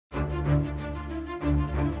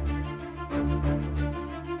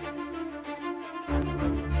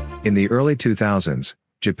In the early 2000s,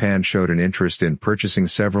 Japan showed an interest in purchasing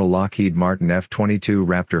several Lockheed Martin F-22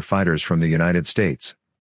 Raptor fighters from the United States.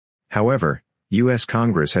 However, U.S.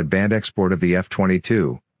 Congress had banned export of the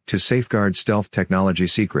F-22, to safeguard stealth technology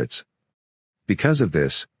secrets. Because of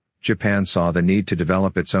this, Japan saw the need to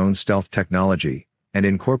develop its own stealth technology, and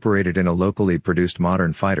incorporate it in a locally produced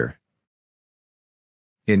modern fighter.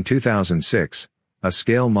 In 2006, a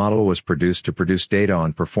scale model was produced to produce data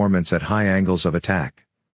on performance at high angles of attack.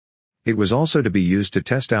 It was also to be used to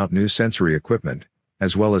test out new sensory equipment,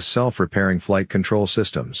 as well as self-repairing flight control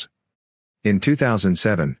systems. In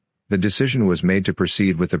 2007, the decision was made to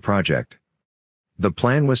proceed with the project. The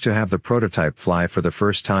plan was to have the prototype fly for the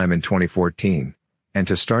first time in 2014, and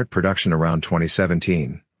to start production around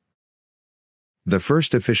 2017. The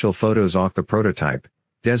first official photos of the prototype,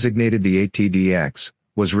 designated the ATD-X,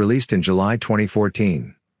 was released in July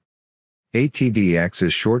 2014. ATD-X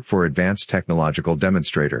is short for Advanced Technological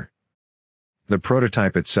Demonstrator. The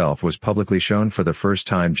prototype itself was publicly shown for the first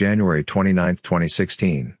time January 29,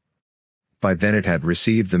 2016. By then it had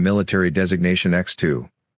received the military designation X-2.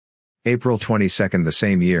 April 22 the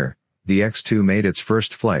same year, the X-2 made its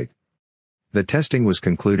first flight. The testing was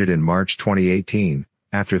concluded in March 2018,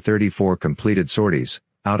 after 34 completed sorties,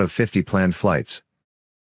 out of 50 planned flights.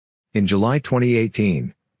 In July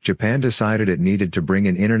 2018, Japan decided it needed to bring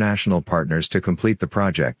in international partners to complete the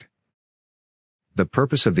project. The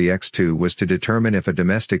purpose of the X-2 was to determine if a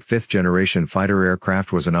domestic fifth-generation fighter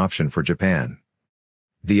aircraft was an option for Japan.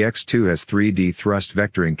 The X-2 has 3D thrust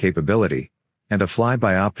vectoring capability, and a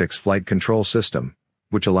fly-by-optics flight control system,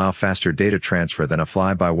 which allow faster data transfer than a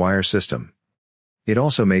fly-by-wire system. It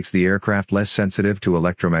also makes the aircraft less sensitive to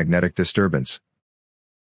electromagnetic disturbance.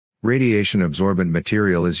 Radiation-absorbent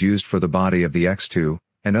material is used for the body of the X-2,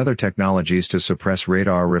 and other technologies to suppress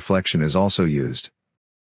radar reflection is also used.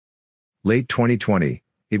 Late 2020,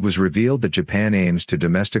 it was revealed that Japan aims to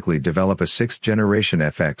domestically develop a sixth-generation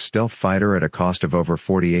FX stealth fighter at a cost of over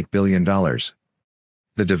 $48 billion.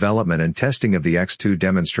 The development and testing of the X-2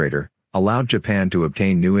 demonstrator allowed Japan to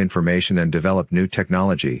obtain new information and develop new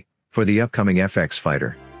technology for the upcoming FX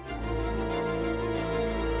fighter.